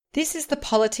This is the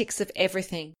Politics of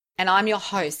Everything, and I'm your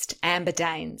host, Amber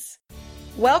Daines.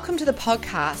 Welcome to the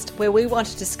podcast where we want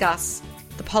to discuss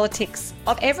the politics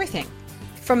of everything,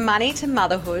 from money to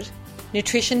motherhood,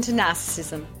 nutrition to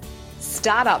narcissism,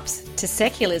 startups to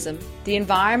secularism, the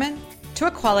environment to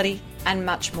equality, and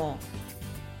much more.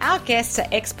 Our guests are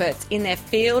experts in their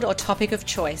field or topic of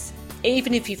choice,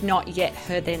 even if you've not yet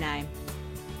heard their name.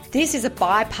 This is a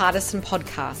bipartisan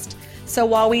podcast, so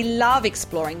while we love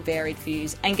exploring varied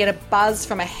views and get a buzz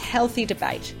from a healthy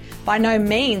debate, by no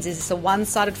means is this a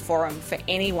one-sided forum for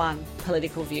any one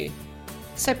political view.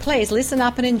 So please listen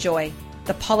up and enjoy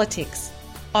the politics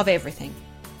of everything.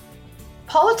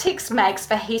 Politics makes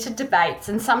for heated debates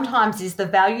and sometimes is the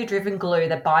value-driven glue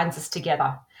that binds us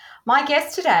together. My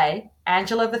guest today,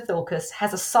 Angela Vithoulkas,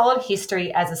 has a solid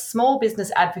history as a small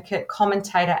business advocate,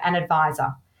 commentator and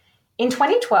advisor. In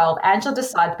 2012, Angela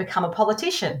decided to become a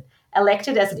politician,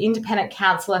 elected as an independent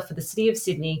councillor for the City of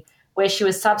Sydney, where she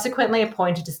was subsequently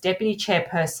appointed as Deputy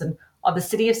Chairperson of the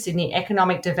City of Sydney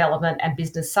Economic Development and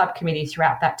Business Subcommittee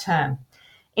throughout that term.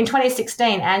 In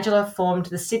 2016, Angela formed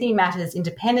the Sydney Matters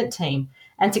Independent Team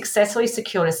and successfully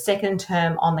secured a second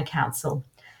term on the council.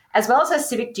 As well as her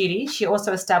civic duties, she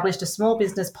also established a small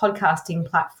business podcasting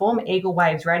platform, Eagle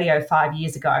Waves Radio, 5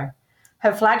 years ago.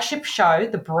 Her flagship show,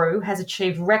 The Brew, has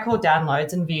achieved record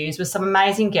downloads and views with some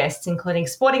amazing guests, including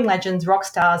sporting legends, rock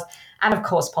stars, and of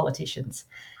course, politicians.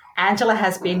 Angela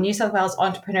has been New South Wales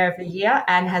Entrepreneur of the Year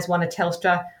and has won a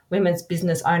Telstra Women's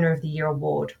Business Owner of the Year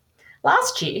award.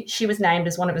 Last year, she was named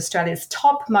as one of Australia's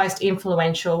top most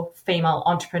influential female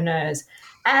entrepreneurs.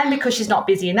 And because she's not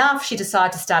busy enough, she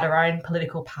decided to start her own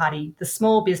political party, the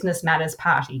Small Business Matters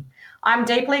Party. I'm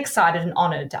deeply excited and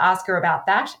honoured to ask her about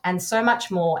that and so much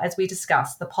more as we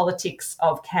discuss the politics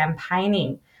of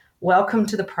campaigning. Welcome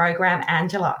to the program,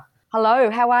 Angela. Hello,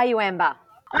 how are you, Amber?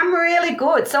 I'm really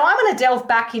good. So I'm going to delve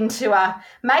back into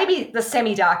maybe the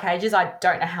semi-dark ages. I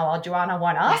don't know how old you are and I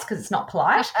won't ask because it's not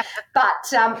polite. But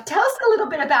tell us a little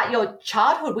bit about your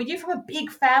childhood. Were you from a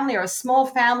big family or a small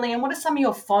family? And what are some of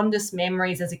your fondest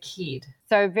memories as a kid?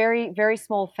 So very, very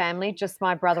small family, just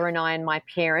my brother and I and my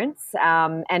parents.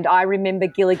 And I remember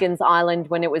Gilligan's Island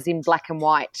when it was in black and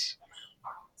white.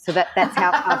 So that's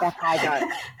how far back I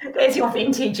go. There's your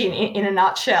vintage in a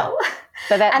nutshell.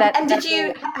 So and did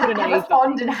you have a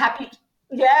fond and happy?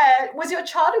 Yeah. Was your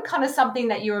childhood kind of something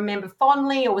that you remember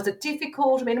fondly, or was it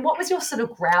difficult? I mean, what was your sort of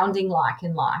grounding like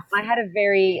in life? I had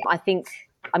I think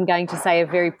I'm going to say a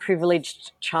very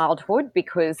privileged childhood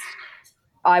because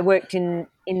I worked in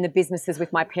the businesses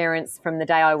with my parents from the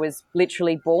day I was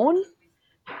literally born.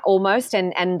 Almost,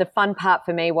 and the fun part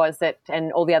for me was that,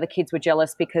 and all the other kids were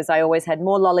jealous because I always had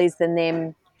more lollies than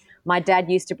them. My dad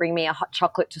used to bring me a hot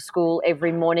chocolate to school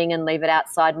every morning and leave it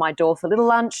outside my door for little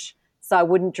lunch, so I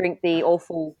wouldn't drink the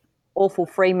awful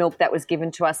free milk that was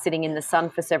given to us sitting in the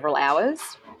sun for several hours.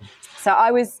 So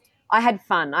I had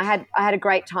fun. I had a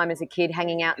great time as a kid,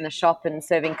 hanging out in the shop and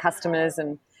serving customers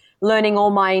and learning all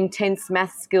my intense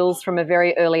math skills from a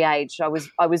very early age. I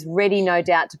was ready, no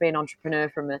doubt, to be an entrepreneur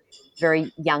from a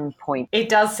very young point. It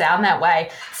does sound that way.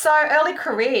 So early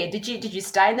career, did you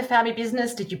stay in the family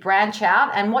business? Did you branch out?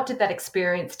 And what did that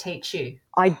experience teach you?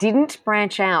 I didn't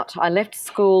branch out. I left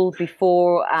school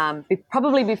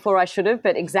probably before I should have,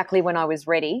 but exactly when I was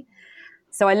ready.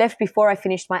 So I left before I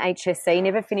finished my HSC,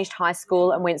 never finished high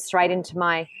school, and went straight into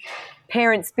my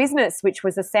parents' business, which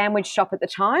was a sandwich shop at the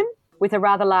time, with a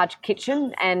rather large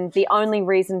kitchen, and the only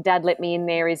reason Dad let me in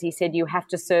there is he said you have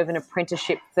to serve an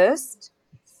apprenticeship first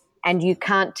and you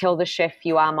can't tell the chef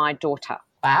you are my daughter.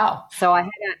 Wow. So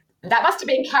that must have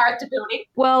been character building.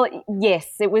 Well,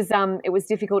 yes, it was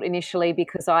difficult initially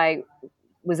because I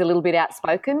was a little bit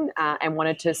outspoken and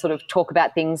wanted to sort of talk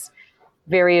about things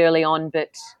very early on,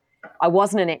 but I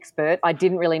wasn't an expert. I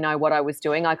didn't really know what I was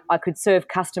doing. I could serve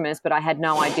customers, but I had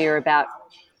no idea about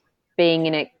being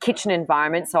in a kitchen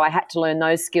environment, so I had to learn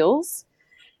those skills.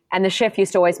 And the chef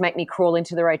used to always make me crawl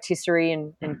into the rotisserie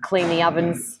and clean the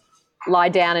ovens, lie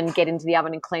down and get into the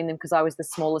oven and clean them because I was the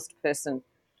smallest person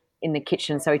in the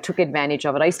kitchen, so he took advantage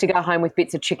of it. I used to go home with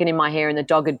bits of chicken in my hair and the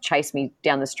dog would chase me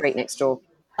down the street next door.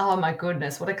 Oh my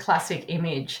goodness, what a classic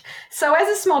image. So as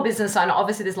a small business owner,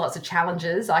 obviously there's lots of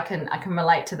challenges. I can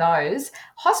relate to those.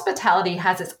 Hospitality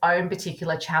has its own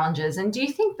particular challenges. And do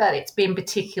you think that it's been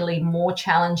particularly more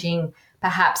challenging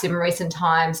perhaps in recent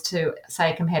times to,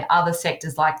 say, compare to other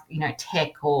sectors like,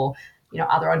 tech or,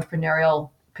 other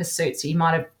entrepreneurial pursuits that you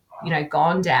might have,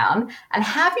 gone down? And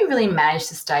have you really managed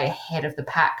to stay ahead of the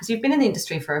pack? Because you've been in the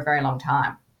industry for a very long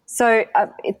time. So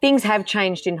things have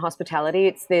changed in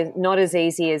hospitality. They're not as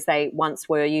easy as they once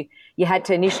were. You had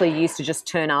to initially used to just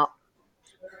turn up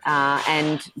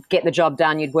and get the job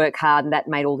done. You'd work hard, and that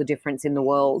made all the difference in the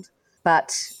world.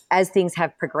 But as things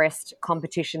have progressed,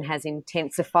 competition has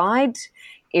intensified.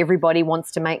 Everybody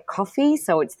wants to make coffee,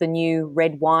 so it's the new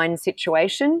red wine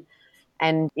situation.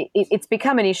 And it's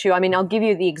become an issue. I mean, I'll give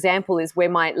you the example is where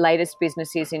my latest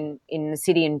business is in the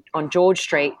city on George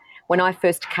Street. When I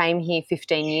first came here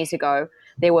 15 years ago,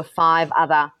 there were 5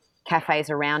 other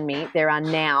cafes around me. There are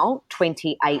now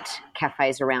 28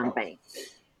 cafes around me.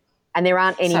 And there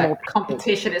aren't any more.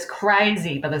 Competition is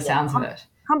crazy by the sounds of it.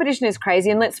 Competition is crazy.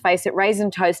 And let's face it,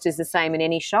 raisin toast is the same in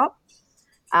any shop.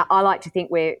 I like to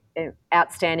think we're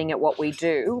outstanding at what we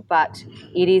do, but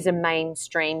it is a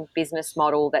mainstream business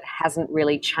model that hasn't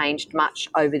really changed much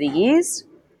over the years.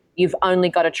 You've only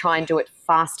got to try and do it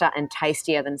faster and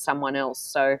tastier than someone else.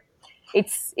 So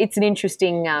it's an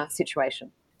interesting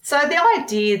situation. So the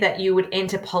idea that you would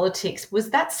enter politics, was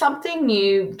that something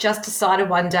you just decided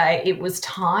one day it was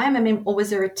time? I mean, or was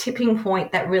there a tipping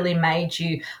point that really made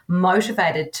you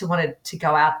motivated to want to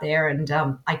go out there and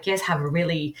I guess have a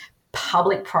really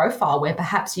public profile where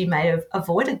perhaps you may have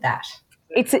avoided that?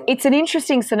 It's an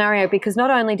interesting scenario because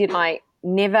not only did I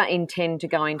never intend to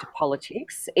go into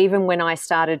politics, even when I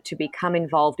started to become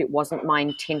involved, it wasn't my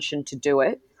intention to do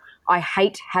it. I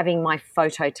hate having my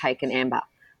photo taken, Amber.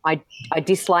 I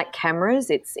dislike cameras.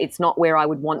 It's not where I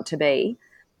would want to be.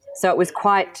 So it was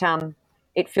quite,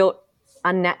 it felt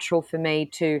unnatural for me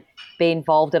to be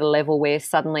involved at a level where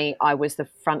suddenly I was the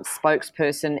front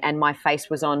spokesperson and my face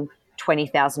was on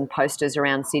 20,000 posters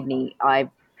around Sydney. I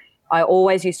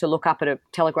always used to look up at a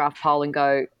telegraph pole and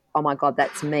go, oh my God,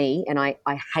 that's me. And I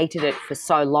hated it for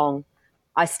so long.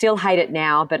 I still hate it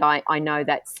now, but I know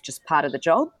that's just part of the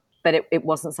job. But it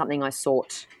wasn't something I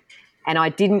sought. And I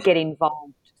didn't get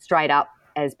involved straight up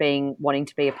as wanting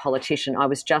to be a politician. I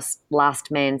was just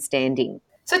last man standing.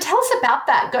 So tell us about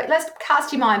that. Let's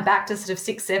cast your mind back to sort of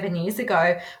 6-7 years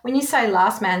ago. When you say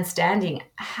last man standing,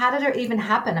 how did it even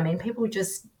happen? I mean, people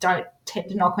just don't tend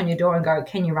to knock on your door and go,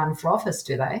 can you run for office,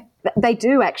 do they? They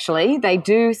do, actually. They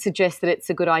do suggest that it's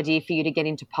a good idea for you to get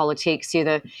into politics.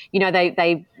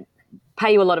 They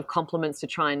pay you a lot of compliments to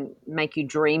try and make you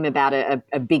dream about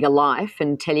a bigger life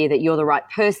and tell you that you're the right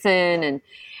person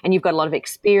and you've got a lot of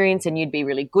experience and you'd be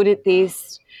really good at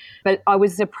this. But I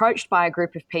was approached by a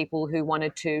group of people who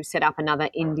wanted to set up another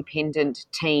independent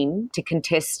team to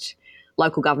contest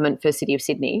local government for the City of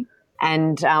Sydney.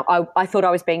 And I thought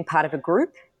I was being part of a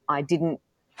group. I didn't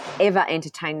ever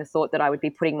entertain the thought that I would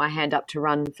be putting my hand up to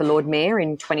run for Lord Mayor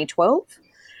in 2012.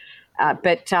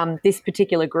 But this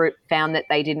particular group found that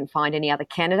they didn't find any other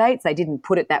candidates. They didn't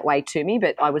put it that way to me,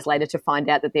 but I was later to find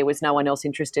out that there was no one else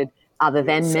interested other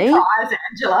than me. Surprise,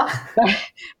 Angela.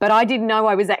 But I didn't know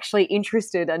I was actually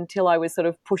interested until I was sort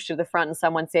of pushed to the front and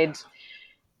someone said,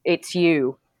 it's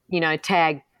you,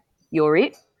 tag, you're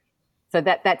it. So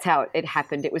that's how it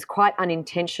happened. It was quite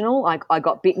unintentional. I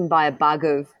got bitten by a bug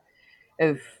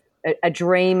of a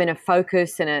dream and a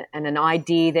focus and an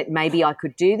idea that maybe I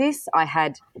could do this. I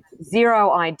had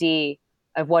zero idea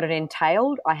of what it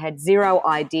entailed. I had zero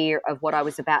idea of what I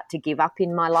was about to give up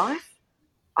in my life.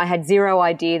 I had zero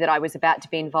idea that I was about to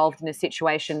be involved in a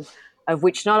situation of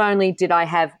which not only did I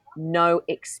have no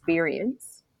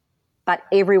experience, but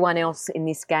everyone else in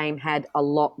this game had a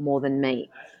lot more than me.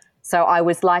 So I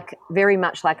was very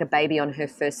much like a baby on her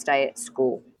first day at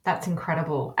school. That's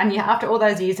incredible. And after all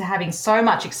those years of having so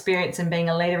much experience and being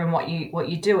a leader in what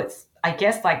you do, it's, I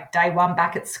guess, like day one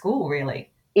back at school,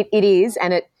 really. It is.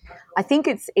 And I think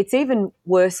it's even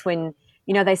worse when,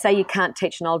 they say you can't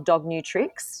teach an old dog new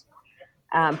tricks.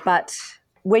 But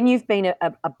when you've been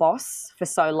a boss for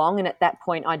so long, and at that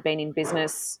point I'd been in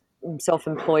business,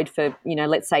 self-employed for,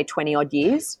 let's say 20 odd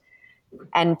years,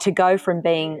 and to go from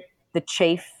being the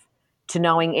chief to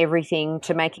knowing everything,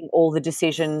 to making all the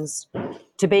decisions,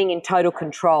 to being in total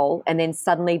control, and then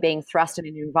suddenly being thrust in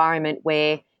an environment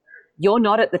where you're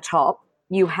not at the top,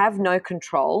 you have no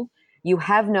control, you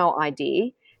have no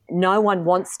idea, no one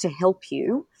wants to help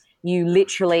you, you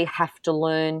literally have to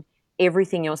learn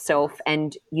everything yourself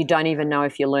and you don't even know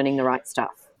if you're learning the right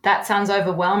stuff. That sounds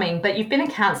overwhelming, but you've been a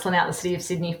councillor now at the City of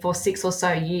Sydney for 6 or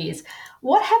so years.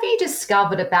 What have you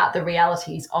discovered about the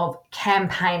realities of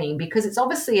campaigning? Because it's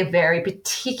obviously a very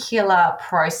particular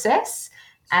process,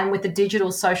 and with the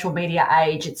digital social media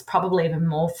age, it's probably even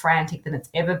more frantic than it's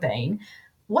ever been.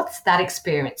 What's that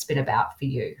experience been about for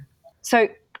you? So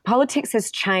politics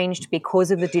has changed because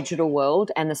of the digital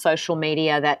world and the social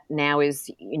media that now is,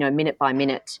 minute by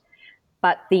minute.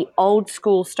 But the old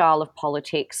school style of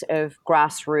politics, of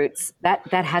grassroots, that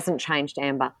hasn't changed,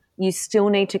 Amber. You still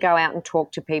need to go out and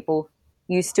talk to people.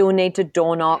 You still need to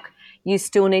door knock. You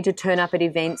still need to turn up at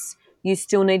events. You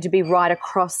still need to be right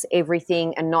across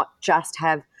everything and not just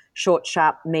have short,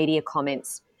 sharp media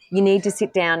comments. You need to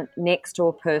sit down next to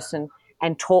a person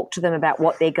and talk to them about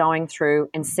what they're going through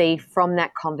and see from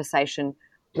that conversation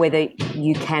whether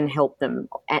you can help them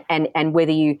and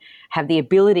whether you have the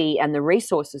ability and the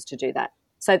resources to do that.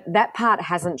 So that part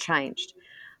hasn't changed.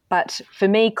 But for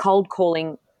me, cold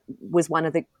calling was one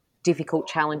of the difficult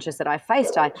challenges that I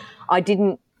faced. I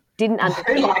didn't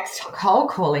understand. Who likes cold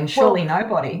calling? Surely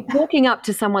nobody. Walking up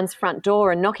to someone's front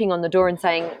door and knocking on the door and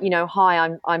saying,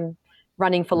 hi, I'm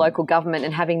running for local government,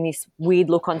 and having this weird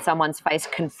look on someone's face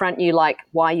confront you like,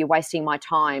 why are you wasting my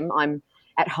time? I'm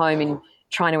at home and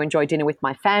trying to enjoy dinner with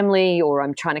my family, or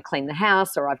I'm trying to clean the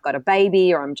house, or I've got a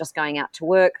baby, or I'm just going out to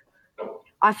work.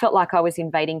 I felt like I was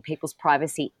invading people's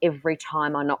privacy every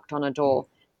time I knocked on a door.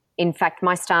 In fact,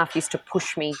 my staff used to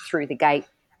push me through the gate,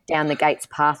 down the gate's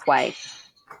pathway,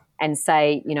 and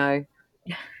say,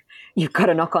 you've got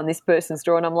to knock on this person's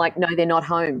door. And I'm like, no, they're not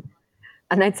home.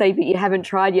 And they'd say, but you haven't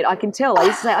tried yet. I can tell. I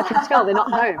used to say, I can tell they're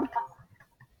not home.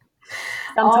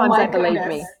 Sometimes they believe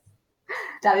me.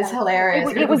 That is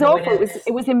hilarious. It was awful.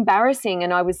 It was embarrassing,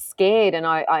 and I was scared, and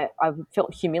I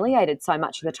felt humiliated so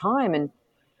much of the time. And,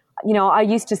 I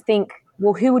used to think,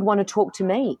 well, who would want to talk to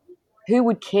me? Who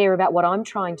would care about what I'm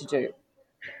trying to do?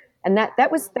 And that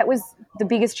was the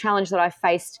biggest challenge that I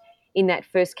faced in that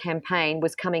first campaign,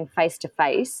 was coming face to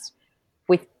face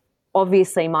with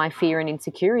obviously my fear and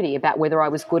insecurity about whether I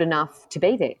was good enough to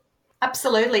be there.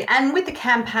 Absolutely. And with the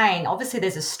campaign, obviously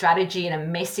there's a strategy and a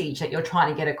message that you're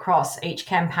trying to get across. Each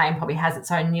campaign probably has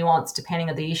its own nuance depending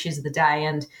on the issues of the day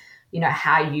and,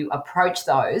 how you approach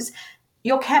those.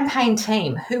 Your campaign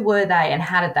team, who were they and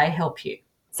how did they help you?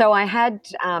 So I had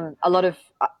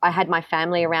I had my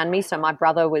family around me. So my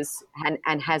brother was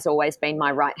and has always been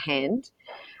my right hand.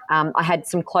 I had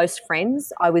some close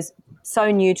friends. I was so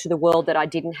new to the world that I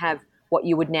didn't have what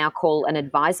you would now call an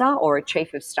advisor or a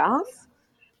chief of staff.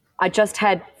 I just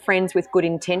had friends with good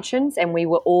intentions, and we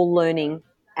were all learning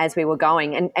as we were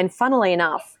going. And funnily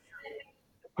enough,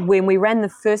 when we ran the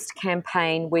first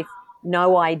campaign with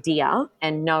no idea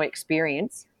and no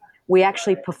experience, we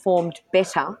actually performed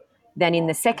better than in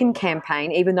the second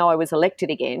campaign, even though I was elected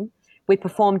again. We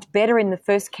performed better in the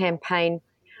first campaign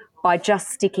by just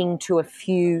sticking to a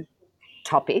few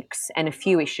topics and a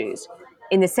few issues.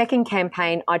 In the second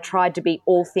campaign, I tried to be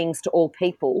all things to all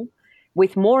people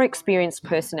with more experienced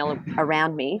personnel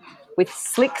around me, with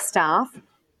slick staff,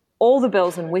 all the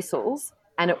bells and whistles,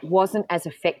 and it wasn't as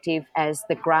effective as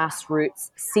the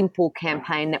grassroots, simple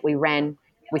campaign that we ran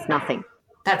with nothing.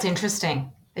 That's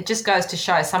interesting. It just goes to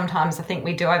show sometimes I think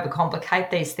we do overcomplicate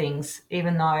these things,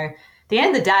 even though at the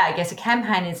end of the day, I guess a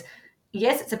campaign is,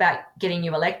 yes, it's about getting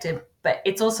you elected, but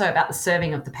it's also about the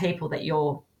serving of the people that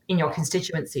you're in your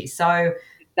constituency. So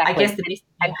Exactly. I guess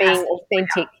and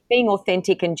being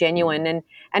authentic and genuine,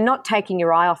 and not taking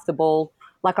your eye off the ball.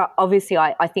 Like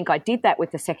I think I did that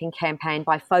with the second campaign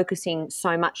by focusing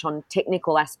so much on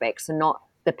technical aspects and not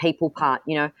the people part.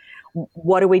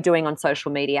 What are we doing on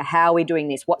social media? How are we doing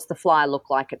this? What's the flyer look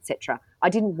like, etc. I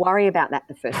didn't worry about that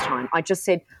the first time. I just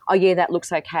said, oh yeah, that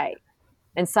looks okay.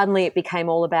 And suddenly it became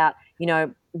all about,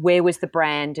 where was the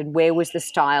brand and where was the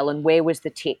style and where was the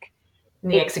tick.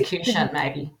 And the execution,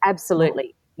 maybe.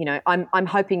 Absolutely. I'm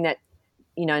hoping that,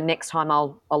 next time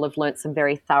I'll have learnt some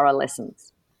very thorough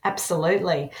lessons.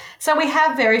 Absolutely. So we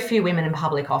have very few women in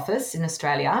public office in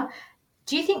Australia.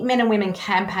 Do you think men and women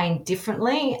campaign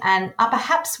differently, and are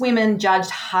perhaps women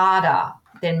judged harder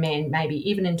than men, maybe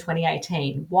even in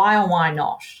 2018? Why or why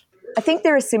not? I think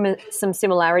there are some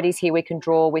similarities here we can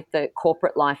draw with the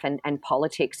corporate life and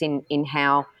politics in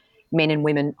how men and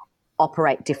women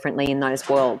operate differently in those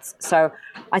worlds. So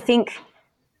I think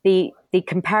the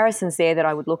comparisons there that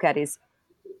I would look at is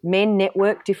men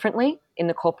network differently in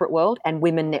the corporate world and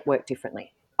women network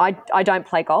differently. I don't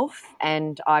play golf,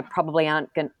 and I probably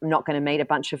not going to meet a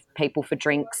bunch of people for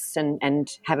drinks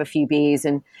and have a few beers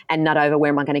and nut over where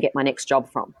am I going to get my next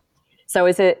job from. So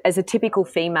as a typical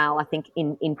female, I think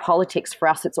in politics for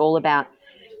us, it's all about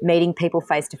meeting people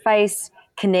face to face,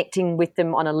 connecting with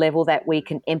them on a level that we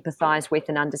can empathise with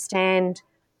and understand.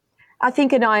 I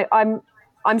think, and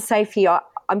I'm safe here,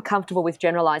 I'm comfortable with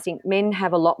generalising. Men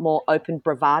have a lot more open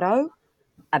bravado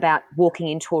about walking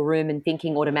into a room and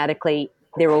thinking automatically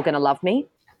they're all going to love me.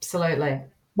 Absolutely.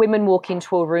 Women walk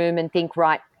into a room and think,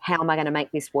 right, how am I going to make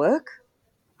this work?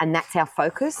 And that's our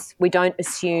focus. We don't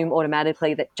assume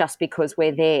automatically that just because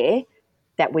we're there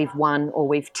that we've won or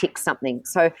we've ticked something.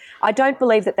 So I don't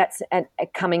believe that that's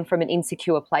coming from an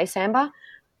insecure place, Amber.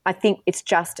 I think it's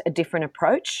just a different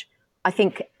approach. I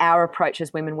think our approach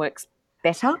as women works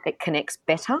better. It connects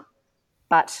better.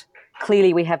 But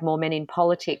clearly we have more men in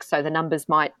politics, so the numbers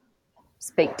might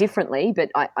speak differently, but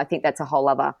I think that's a whole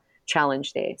other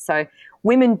challenge there. So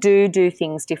women do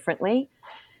things differently.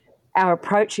 Our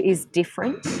approach is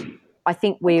different. I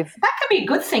think That can be a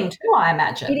good thing too, I it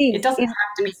imagine. It is, doesn't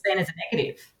have to be seen as a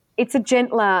negative. it's a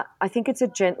gentler, I think it's a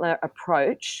gentler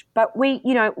approach, but we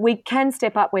can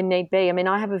step up when need be. I mean,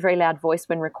 I have a very loud voice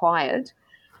when required.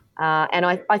 And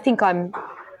I think I'm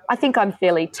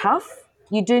fairly tough.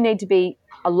 You do need to be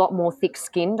a lot more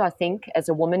thick-skinned, I think, as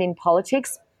a woman in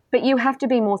politics, but you have to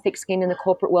be more thick-skinned in the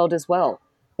corporate world as well.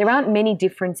 There aren't many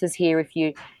differences here if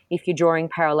you're drawing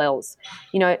parallels.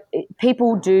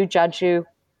 People do judge you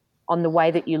on the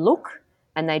way that you look,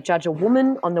 and they judge a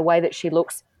woman on the way that she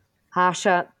looks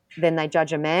harsher than they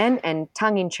judge a man. And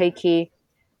tongue in cheek here,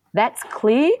 that's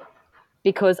clear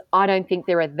because I don't think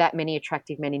there are that many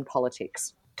attractive men in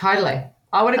politics. Totally.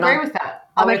 I would agree with that.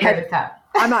 I would agree with that.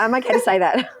 I'm okay to say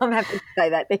that. I'm happy to say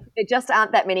that. There just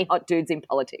aren't that many hot dudes in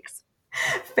politics.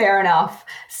 Fair enough.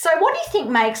 So what do you think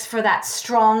makes for that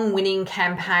strong winning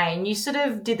campaign? You sort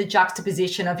of did the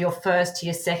juxtaposition of your first to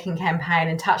your second campaign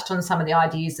and touched on some of the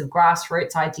ideas of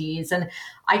grassroots ideas. And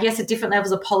I guess at different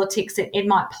levels of politics, it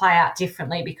might play out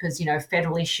differently because,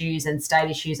 federal issues and state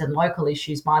issues and local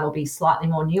issues might all be slightly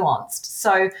more nuanced.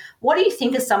 So what do you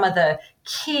think are some of the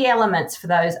key elements for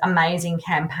those amazing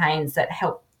campaigns that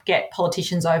help get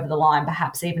politicians over the line,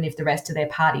 perhaps even if the rest of their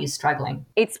party is struggling?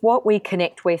 It's what we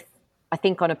connect with, I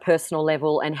think, on a personal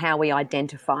level and how we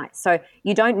identify. So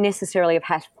you don't necessarily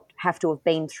have to have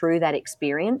been through that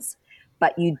experience,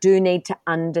 but you do need to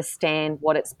understand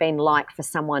what it's been like for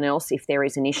someone else if there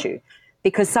is an issue.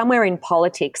 Because somewhere in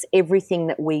politics, everything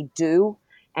that we do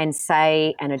and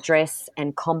say and address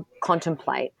and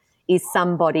contemplate is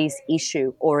somebody's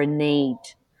issue or a need.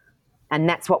 And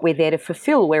that's what we're there to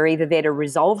fulfill. We're either there to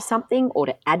resolve something or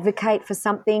to advocate for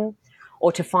something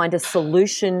or to find a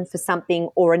solution for something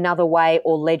or another way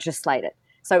or legislate it.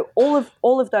 So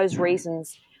all of those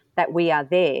reasons that we are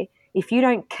there, if you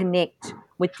don't connect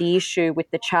with the issue,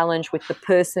 with the challenge, with the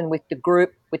person, with the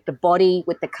group, with the body,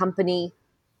 with the company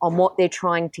on what they're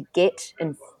trying to get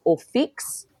or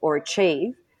fix or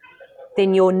achieve,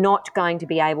 then you're not going to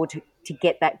be able to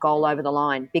get that goal over the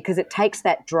line, because it takes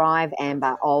that drive,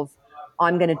 Amber, of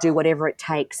I'm going to do whatever it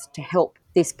takes to help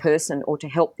this person or to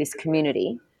help this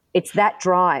community. It's that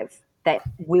drive that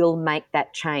will make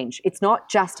that change. It's not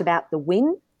just about the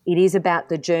win. It is about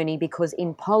the journey, because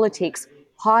in politics,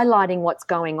 highlighting what's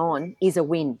going on is a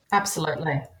win.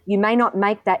 Absolutely. You may not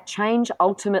make that change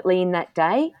ultimately in that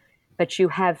day, but you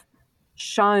have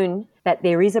shown that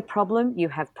there is a problem. You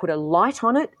have put a light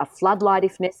on it, a floodlight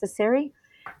if necessary,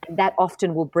 and that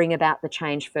often will bring about the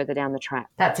change further down the track.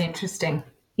 That's interesting.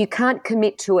 You can't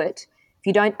commit to it if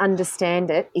you don't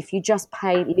understand it, if you just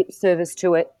pay lip service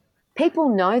to it. People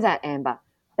know that, Amber.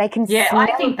 They can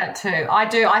I think that too. I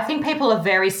do. I think people are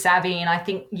very savvy, and I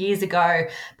think years ago,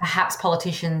 perhaps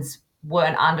politicians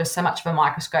weren't under so much of a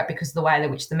microscope because of the way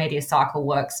in which the media cycle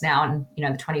works now, and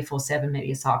the 24/7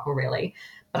 media cycle really.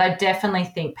 But I definitely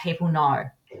think people know.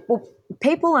 Well,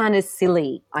 people aren't as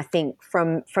silly, I think,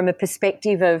 from a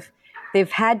perspective of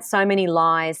they've had so many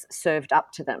lies served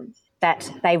up to them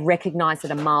that they recognise it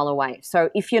a mile away.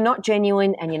 So if you're not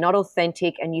genuine and you're not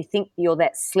authentic and you think you're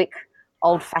that slick,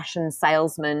 old-fashioned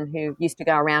salesman who used to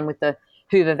go around with the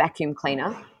Hoover vacuum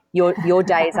cleaner, your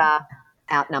days are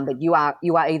outnumbered. You are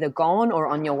either gone or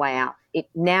on your way out.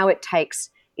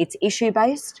 It's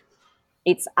issue-based.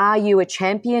 It's, are you a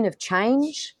champion of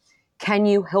change? Can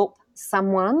you help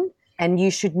someone? And you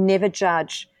should never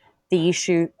judge the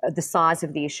issue, the size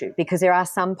of the issue, because there are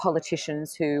some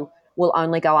politicians who will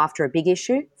only go after a big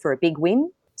issue for a big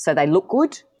win, so they look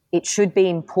good. It should be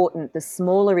important. The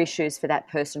smaller issues for that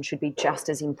person should be just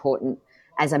as important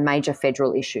as a major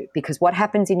federal issue, because what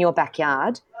happens in your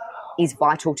backyard is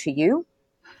vital to you.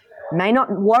 May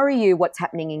not worry you what's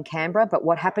happening in Canberra, but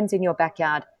what happens in your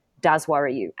backyard does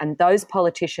worry you. And those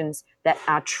politicians that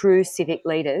are true civic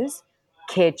leaders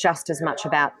care just as much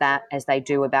about that as they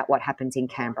do about what happens in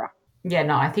Canberra. Yeah,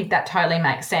 no, I think that totally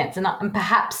makes sense. And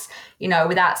perhaps,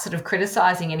 without sort of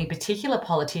criticising any particular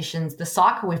politicians, the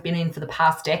cycle we've been in for the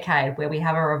past decade, where we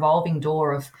have a revolving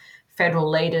door of federal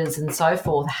leaders and so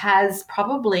forth, has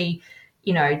probably,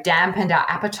 dampened our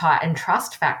appetite and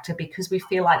trust factor, because we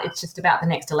feel like it's just about the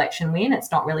next election win.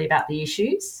 It's not really about the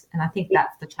issues. And I think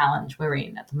that's the challenge we're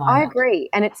in at the moment. I agree.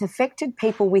 And it's affected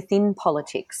people within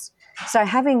politics. So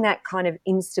having that kind of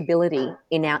instability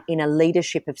in a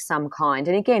leadership of some kind,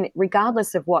 and again,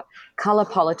 regardless of what colour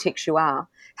politics you are,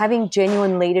 having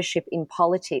genuine leadership in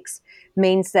politics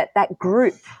means that that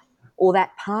group or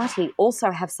that party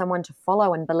also have someone to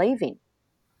follow and believe in.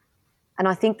 And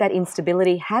I think that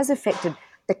instability has affected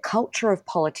the culture of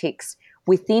politics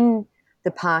within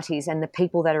the parties and the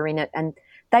people that are in it. And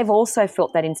they've also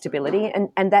felt that instability,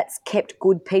 and that's kept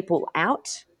good people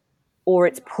out, or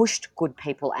it's pushed good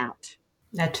people out.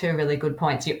 They're two really good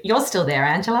points. You're still there,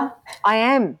 Angela? I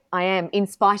am, in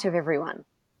spite of everyone.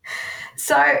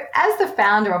 So as the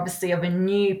founder, obviously, of a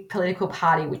new political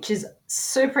party, which is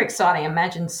super exciting,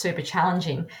 imagine super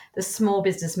challenging, the Small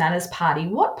Business Matters Party,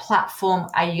 what platform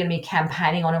are you going to be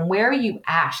campaigning on, and where are you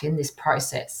at in this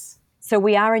process? So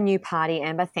we are a new party,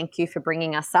 Amber. Thank you for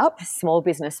bringing us up. Small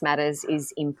Business Matters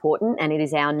is important, and it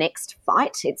is our next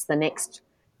fight. It's the next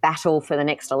battle for the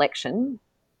next election.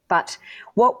 But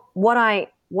what I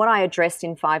addressed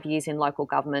in 5 years in local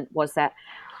government was that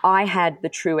I had the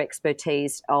true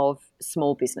expertise of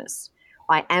small business.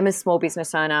 I am a small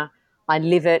business owner. I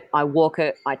live it, I walk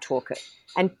it, I talk it.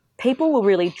 And people were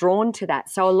really drawn to that.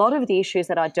 So a lot of the issues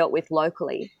that I dealt with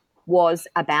locally was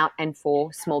about and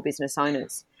for small business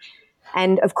owners.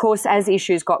 And of course, as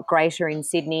issues got greater in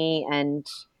Sydney and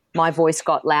my voice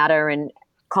got louder and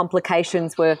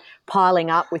complications were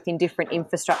piling up within different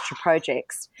infrastructure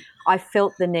projects, I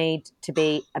felt the need to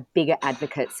be a bigger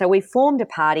advocate. So we formed a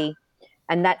party,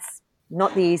 and that's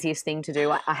not the easiest thing to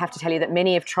do. I have to tell you that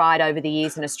many have tried over the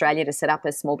years in Australia to set up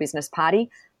a small business party.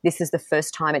 This is the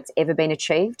first time it's ever been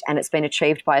achieved, and it's been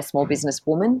achieved by a small business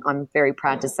woman, I'm very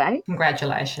proud to say.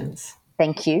 Congratulations.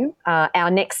 Thank you.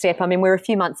 Our next step, I mean, we're a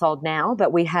few months old now,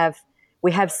 but we have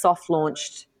soft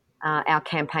launched our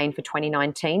campaign for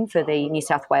 2019 for the New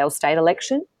South Wales state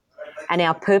election. And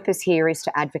our purpose here is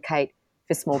to advocate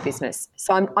for small business.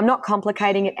 So I'm not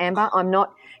complicating it, Amber. I'm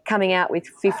not coming out with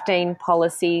 15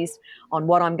 policies on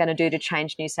what I'm going to do to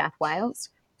change New South Wales.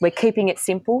 We're keeping it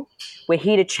simple. We're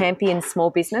here to champion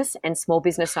small business and small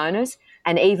business owners,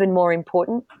 and even more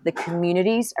important, the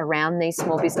communities around these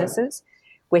small businesses.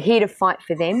 We're here to fight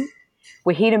for them.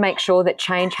 We're here to make sure that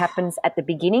change happens at the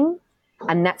beginning,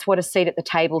 and that's what a seat at the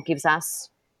table gives us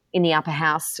in the upper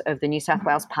house of the New South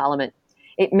Wales Parliament.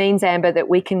 It means, Amber, that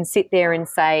we can sit there and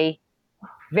say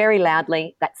very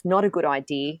loudly, that's not a good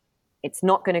idea. It's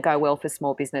not going to go well for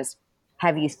small business.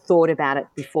 Have you thought about it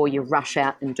before you rush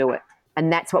out and do it?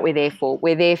 And that's what we're there for.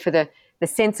 We're there for the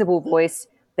sensible voice,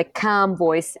 the calm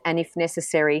voice, and if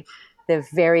necessary, the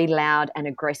very loud and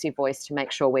aggressive voice to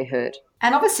make sure we're heard.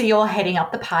 And obviously you're heading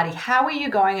up the party. How are you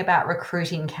going about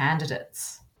recruiting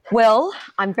candidates? Well,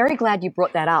 I'm very glad you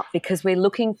brought that up because we're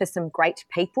looking for some great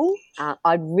people.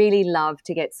 I'd really love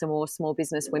to get some more small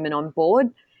business women on board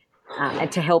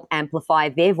and to help amplify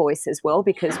their voice as well,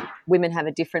 because women have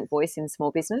a different voice in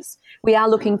small business. We are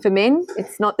looking for men.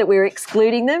 It's not that we're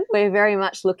excluding them. We're very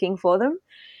much looking for them.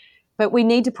 But we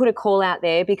need to put a call out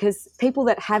there because people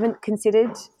that haven't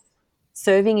considered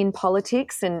serving in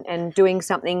politics and doing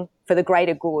something for the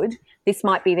greater good, this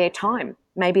might be their time.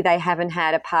 Maybe they haven't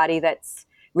had a party that's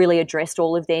really addressed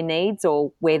all of their needs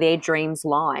or where their dreams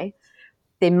lie.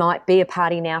 There might be a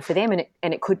party now for them,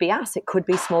 and it could be us. It could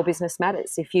be Small Business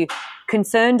Matters. If you're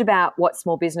concerned about what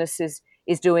small business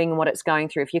is doing and what it's going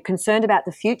through, if you're concerned about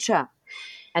the future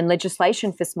and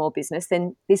legislation for small business,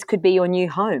 then this could be your new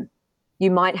home.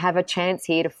 You might have a chance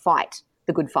here to fight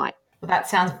the good fight. Well, that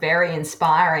sounds very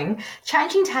inspiring.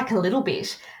 Changing tack a little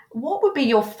bit, what would be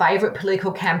your favourite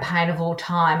political campaign of all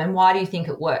time, and why do you think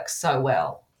it works so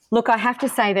well? Look, I have to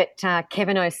say that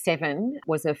Kevin 07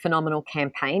 was a phenomenal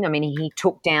campaign. I mean, he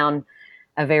took down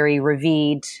a very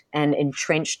revered and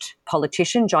entrenched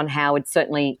politician. John Howard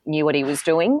certainly knew what he was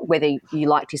doing, whether you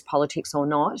liked his politics or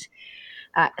not.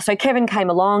 So Kevin came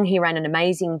along. He ran an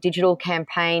amazing digital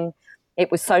campaign.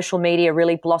 It was social media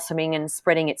really blossoming and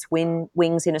spreading its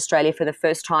wings in Australia for the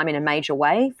first time in a major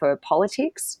way for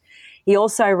politics. He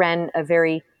also ran a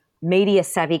very media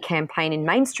savvy campaign in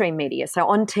mainstream media. So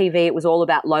on TV, it was all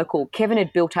about local. Kevin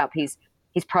had built up his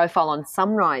profile on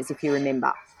Sunrise, if you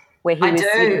remember, where he was.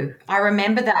 I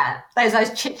remember that.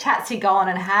 Those chit chats he'd go on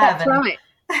and have. That's right.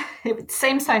 It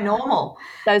seems so normal.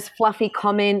 Those fluffy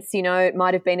comments, you know, it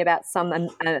might have been about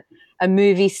a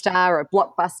movie star or a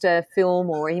blockbuster film,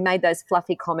 or he made those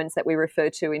fluffy comments that we refer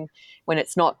to in when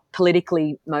it's not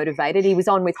politically motivated. He was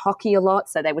on with hockey a lot,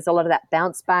 so there was a lot of that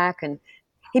bounce back, and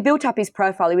he built up his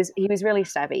profile. He was really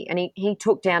savvy, and he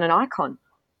took down an icon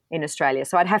in Australia.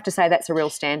 So I'd have to say that's a real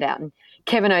standout. And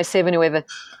Kevin 07, whoever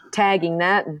tagging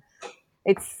that, and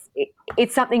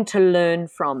it's something to learn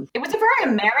from. It was a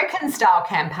very American-style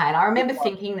campaign. I remember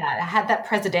thinking that. It had that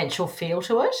presidential feel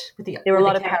to it with the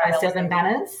Kevin 07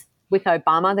 banners. With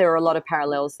Obama, there were a lot of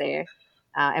parallels there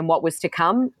and what was to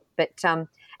come. But and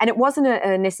it wasn't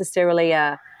necessarily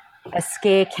a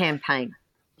scare campaign.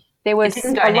 There was it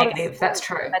didn't go negative. That's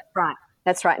true. That's right.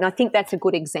 That's right. And I think that's a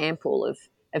good example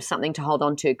of something to hold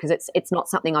on to, because it's not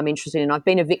something I'm interested in. I've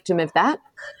been a victim of that,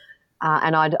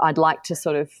 and I'd like to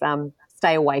sort of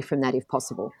stay away from that if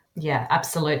possible. Yeah,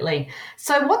 absolutely.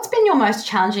 So what's been your most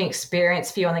challenging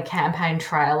experience for you on the campaign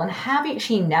trail, and how have you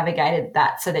actually navigated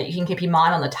that so that you can keep your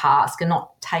mind on the task and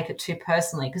not take it too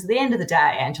personally? Because at the end of the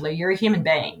day, Angela, you're a human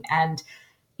being, and,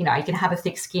 you know, you can have a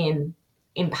thick skin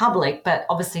in public, but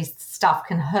obviously stuff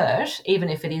can hurt even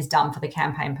if it is done for the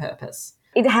campaign purpose.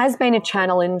 It has been a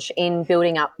challenge in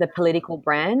building up the political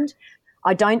brand.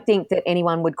 I don't think that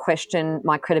anyone would question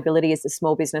my credibility as a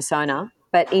small business owner,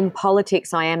 but in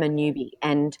politics, I am a newbie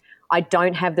and I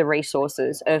don't have the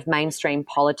resources of mainstream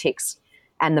politics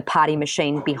and the party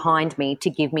machine behind me to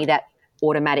give me that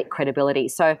automatic credibility.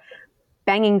 So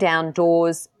banging down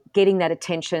doors, getting that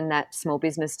attention that small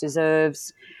business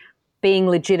deserves, being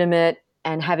legitimate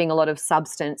and having a lot of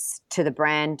substance to the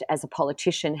brand as a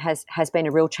politician has been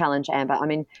a real challenge, Amber. I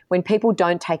mean, when people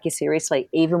don't take you seriously,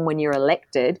 even when you're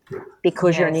elected,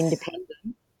 because you're an independent,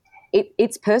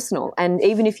 it's personal. And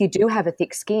even if you do have a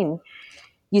thick skin,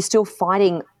 you're still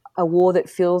fighting a war that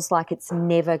feels like it's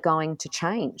never going to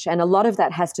change. And a lot of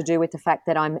that has to do with the fact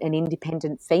that I'm an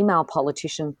independent female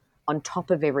politician on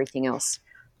top of everything else.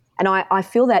 And I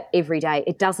feel that every day.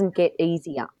 It doesn't get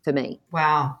easier for me.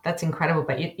 Wow, that's incredible.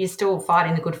 But you're still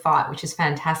fighting the good fight, which is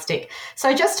fantastic.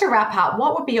 So just to wrap up,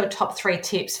 what would be your top 3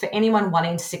 tips for anyone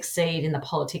wanting to succeed in the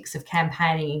politics of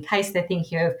campaigning in case they're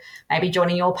thinking of maybe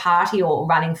joining your party or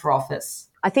running for office?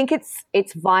 I think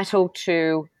it's vital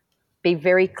to be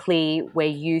very clear where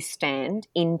you stand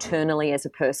internally as a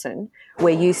person,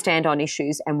 where you stand on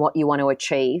issues and what you want to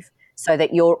achieve, so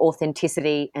that your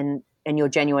authenticity and your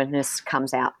genuineness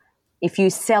comes out. If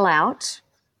you sell out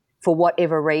for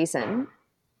whatever reason,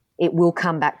 it will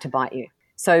come back to bite you.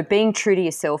 So being true to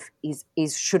yourself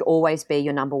should always be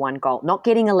your number one goal. Not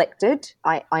getting elected.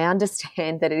 I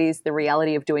understand that it is the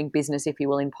reality of doing business, if you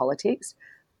will, in politics.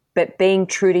 But being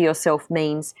true to yourself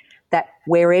means that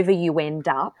wherever you end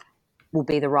up will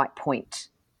be the right point.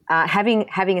 Having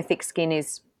a thick skin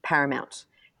is paramount.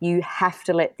 You have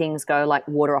to let things go like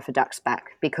water off a duck's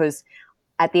back, because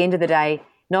at the end of the day,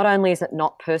 not only is it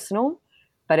not personal,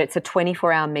 but it's a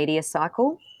 24-hour media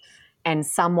cycle, and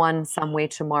someone somewhere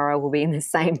tomorrow will be in the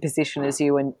same position as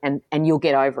you, and you'll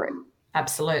get over it.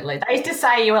 Absolutely. They used to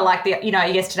say you were like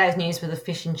yesterday's news with the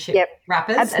fish and chip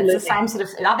wrappers. Absolutely. It's the same sort of,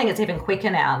 I think it's even quicker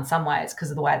now in some ways because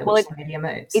of the way the media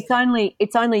moves. It's only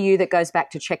you that goes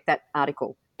back to check that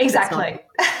article. Exactly.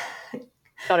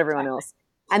 Not everyone else.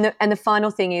 And the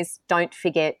final thing is, don't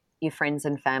forget your friends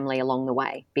and family along the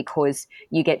way, because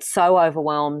you get so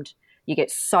overwhelmed, you get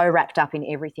so wrapped up in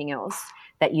everything else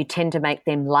that you tend to make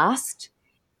them last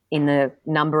in the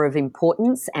number of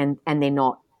importance, and they're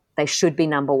not. They should be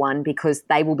number one, because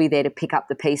they will be there to pick up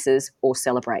the pieces or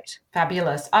celebrate.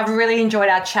 Fabulous. I've really enjoyed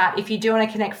our chat. If you do want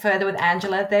to connect further with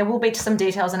Angela, there will be some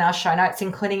details in our show notes,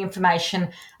 including information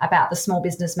about the Small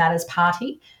Business Matters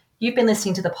Party. You've been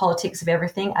listening to The Politics of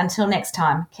Everything. Until next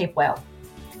time, keep well.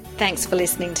 Thanks for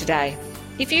listening today.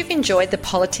 If you've enjoyed The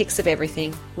Politics of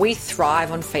Everything, we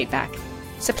thrive on feedback.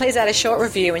 So please add a short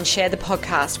review and share the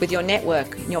podcast with your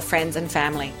network and your friends and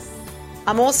family.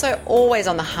 I'm also always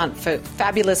on the hunt for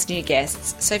fabulous new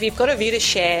guests, so if you've got a view to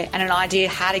share and an idea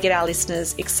how to get our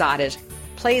listeners excited,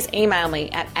 please email me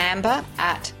at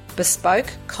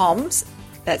amber@bespokecoms,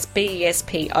 that's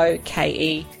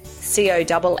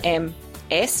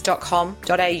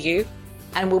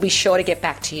BESPOKECOMMS.com.au, and we'll be sure to get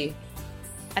back to you.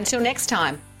 Until next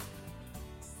time.